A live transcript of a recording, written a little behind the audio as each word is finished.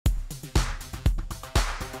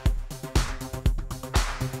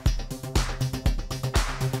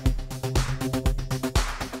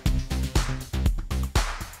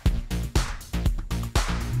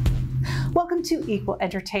Welcome to Equal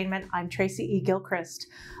Entertainment. I'm Tracy E. Gilchrist.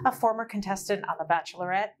 A former contestant on The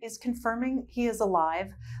Bachelorette is confirming he is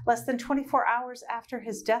alive less than 24 hours after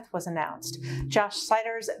his death was announced. Josh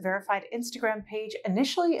Seiter's verified Instagram page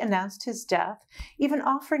initially announced his death, even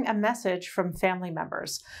offering a message from family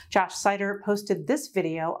members. Josh Seiter posted this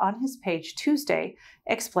video on his page Tuesday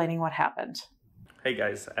explaining what happened. Hey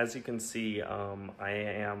guys, as you can see, I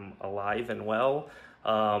am alive and well.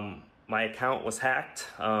 My account was hacked.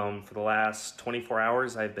 For the last 24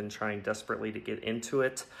 hours, I've been trying desperately to get into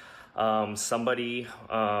it. Somebody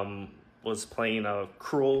was playing a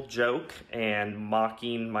cruel joke and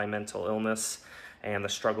mocking my mental illness and the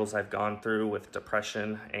struggles I've gone through with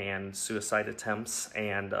depression and suicide attempts.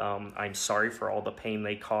 And I'm sorry for all the pain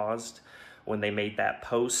they caused when they made that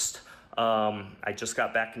post. I just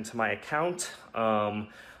got back into my account.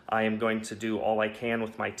 I am going to do all I can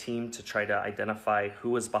with my team to try to identify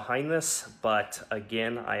who is behind this. But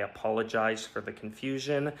again, I apologize for the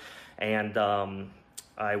confusion, and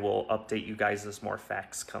I will update you guys as more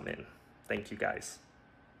facts come in. Thank you guys.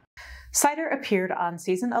 Seiter appeared on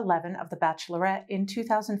season 11 of The Bachelorette in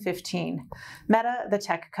 2015. Meta, the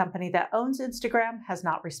tech company that owns Instagram, has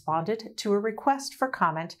not responded to a request for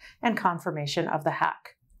comment and confirmation of the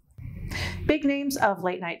hack. Big names of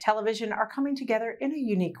late-night television are coming together in a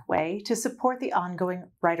unique way to support the ongoing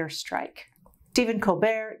writer's strike. Stephen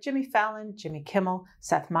Colbert, Jimmy Fallon, Jimmy Kimmel,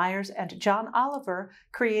 Seth Meyers, and John Oliver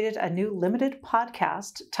created a new limited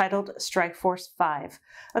podcast titled Strike Force 5.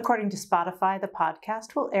 According to Spotify, the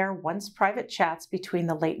podcast will air once private chats between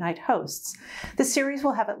the late-night hosts. The series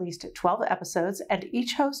will have at least 12 episodes, and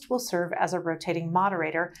each host will serve as a rotating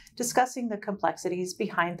moderator discussing the complexities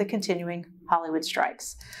behind the continuing Hollywood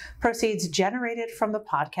strikes. Proceeds generated from the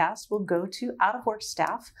podcast will go to out-of-work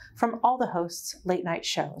staff from all the hosts' late-night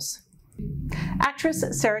shows. Actress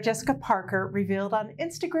Sarah Jessica Parker revealed on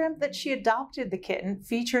Instagram that she adopted the kitten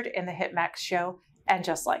featured in the hit Max show, and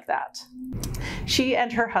just like that. She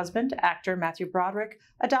and her husband, actor Matthew Broderick,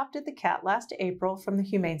 adopted the cat last April from the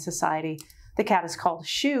Humane Society. The cat is called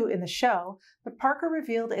Shoe in the show, but Parker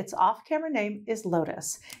revealed its off-camera name is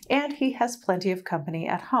Lotus, and he has plenty of company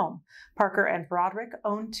at home. Parker and Broderick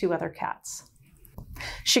own 2 other cats.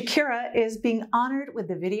 Shakira is being honored with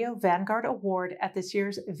the Video Vanguard Award at this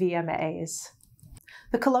year's VMAs.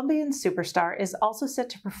 The Colombian superstar is also set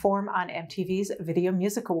to perform on MTV's Video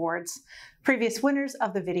Music Awards. Previous winners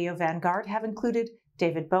of the Video Vanguard have included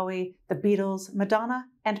David Bowie, The Beatles, Madonna,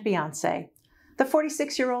 and Beyoncé. The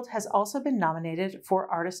 46-year-old has also been nominated for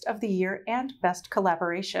Artist of the Year and Best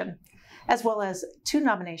Collaboration, as well as 2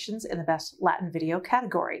 nominations in the Best Latin Video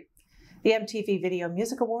category. The MTV Video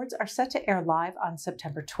Music Awards are set to air live on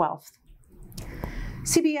September 12th.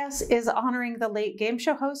 CBS is honoring the late game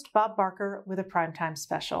show host Bob Barker with a primetime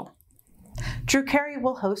special. Drew Carey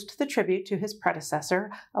will host the tribute to his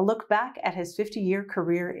predecessor, a look back at his 50-year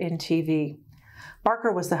career in TV.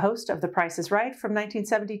 Barker was the host of The Price is Right from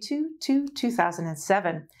 1972 to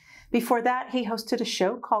 2007. Before that, he hosted a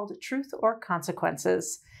show called Truth or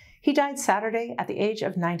Consequences. He died Saturday at the age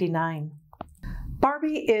of 99.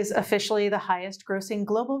 Barbie is officially the highest-grossing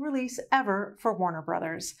global release ever for Warner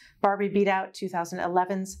Bros. Barbie beat out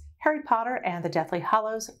 2011's Harry Potter and the Deathly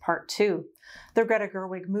Hallows Part 2. The Greta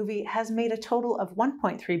Gerwig movie has made a total of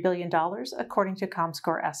 $1.3 billion, according to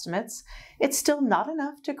ComScore estimates. It's still not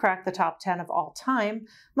enough to crack the top 10 of all time.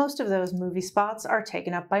 Most of those movie spots are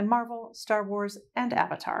taken up by Marvel, Star Wars, and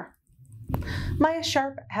Avatar. Maya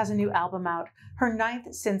Sharp has a new album out, her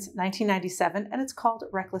 9th since 1997, and it's called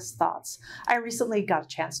Reckless Thoughts. I recently got a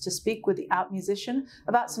chance to speak with the out musician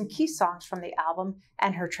about some key songs from the album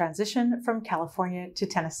and her transition from California to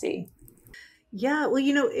Tennessee. Yeah, well,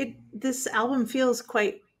 this album feels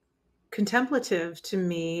quite contemplative to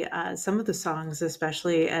me, some of the songs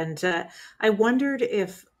especially, and I wondered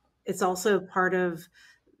if it's also part of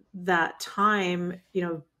that time,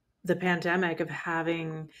 the pandemic, of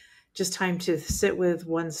having just time to sit with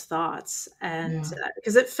one's thoughts. And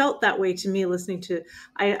because it felt that way to me listening to,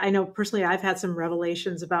 I know personally I've had some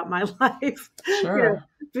revelations about my life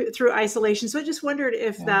through isolation. So I just wondered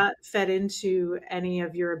if that fed into any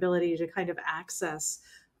of your ability to kind of access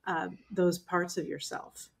those parts of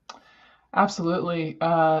yourself. Absolutely.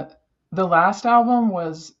 The last album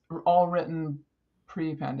was all written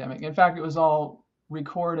pre-pandemic. In fact, it was all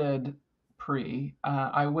recorded pre.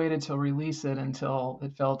 I waited to release it until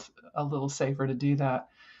it felt a little safer to do that.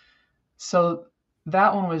 So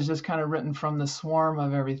that one was just kind of written from the swarm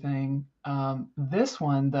of everything. This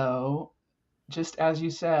one, though, just as you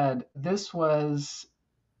said, this was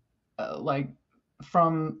like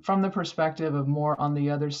from the perspective of more on the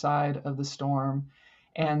other side of the storm.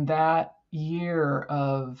 And that year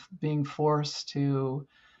of being forced to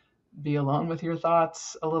be alone with your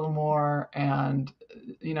thoughts a little more and,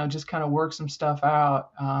 just kind of work some stuff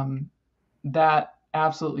out, that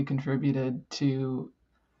absolutely contributed to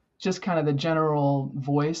just kind of the general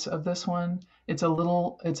voice of this one. It's a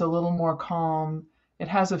little more calm. It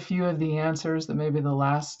has a few of the answers that maybe the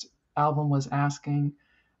last album was asking.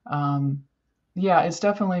 Yeah, it's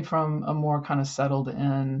definitely from a more kind of settled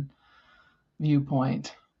in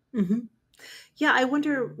viewpoint. Hmm. Yeah, I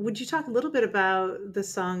wonder, would you talk a little bit about the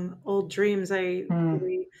song Old Dreams? I Mm.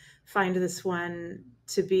 really find this one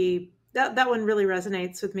to be, that one really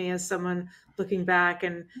resonates with me as someone looking back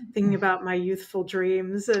and thinking about my youthful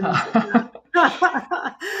dreams. And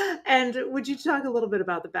would you talk a little bit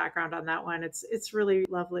about the background on that one? It's really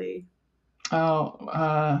lovely.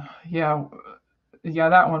 Oh, yeah, yeah,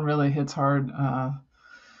 that one really hits hard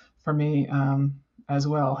for me as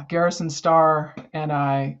well. Garrison Starr and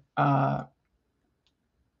I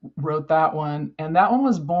wrote that one, and that one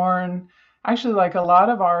was born actually like a lot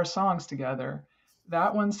of our songs together.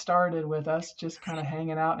 That one started with us just kind of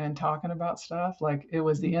hanging out and talking about stuff. Like it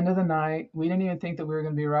was the end of the night. We didn't even think that we were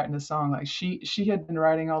going to be writing a song. Like she had been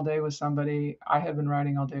writing all day with somebody. I had been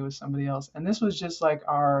writing all day with somebody else. And this was just like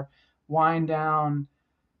our wind down,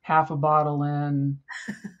 half a bottle in.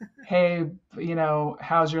 Hey,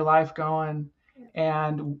 how's your life going?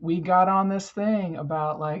 And we got on this thing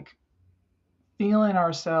about like feeling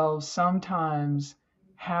ourselves sometimes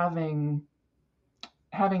having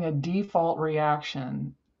having a default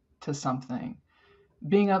reaction to something,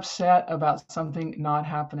 being upset about something not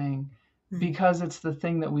happening Mm. because it's the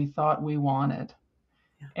thing that we thought we wanted.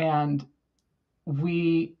 Yeah. And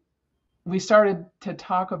we we started to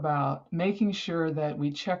talk about making sure that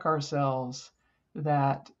we check ourselves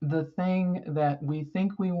that the thing that we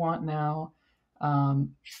think we want now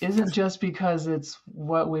isn't just because it's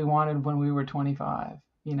what we wanted when we were 25,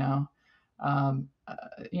 to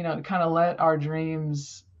kind of let our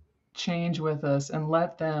dreams change with us and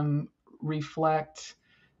let them reflect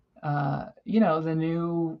the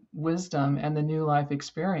new wisdom and the new life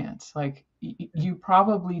experience. Like you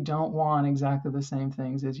probably don't want exactly the same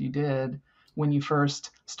things as you did when you first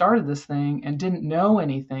started this thing and didn't know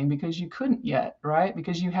anything because you couldn't yet, right?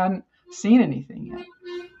 Because you hadn't seen anything yet.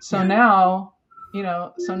 So Yeah. now,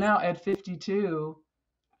 so now at 52,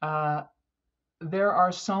 uh, there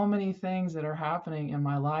are so many things that are happening in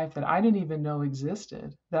my life that I didn't even know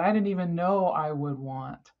existed, that I didn't even know I would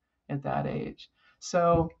want at that age.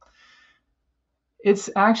 So it's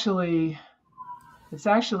actually it's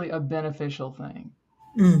actually a beneficial thing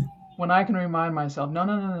Mm. when I can remind myself, no,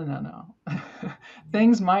 no, no, no, no, no.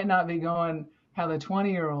 Things might not be going how the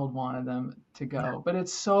 20-year-old wanted them to Yeah. go, but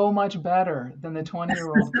it's so much better than the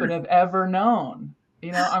 20-year-old could have ever known.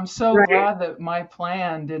 I'm so Right. glad that my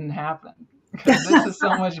plan didn't happen because this is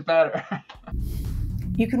so much better.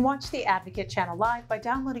 You can watch the Advocate channel live by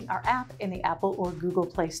downloading our app in the Apple or Google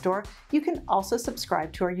Play Store. You can also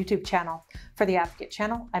subscribe to our YouTube channel. For the Advocate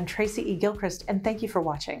channel, I'm Tracy E. Gilchrist, and thank you for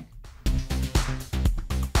watching.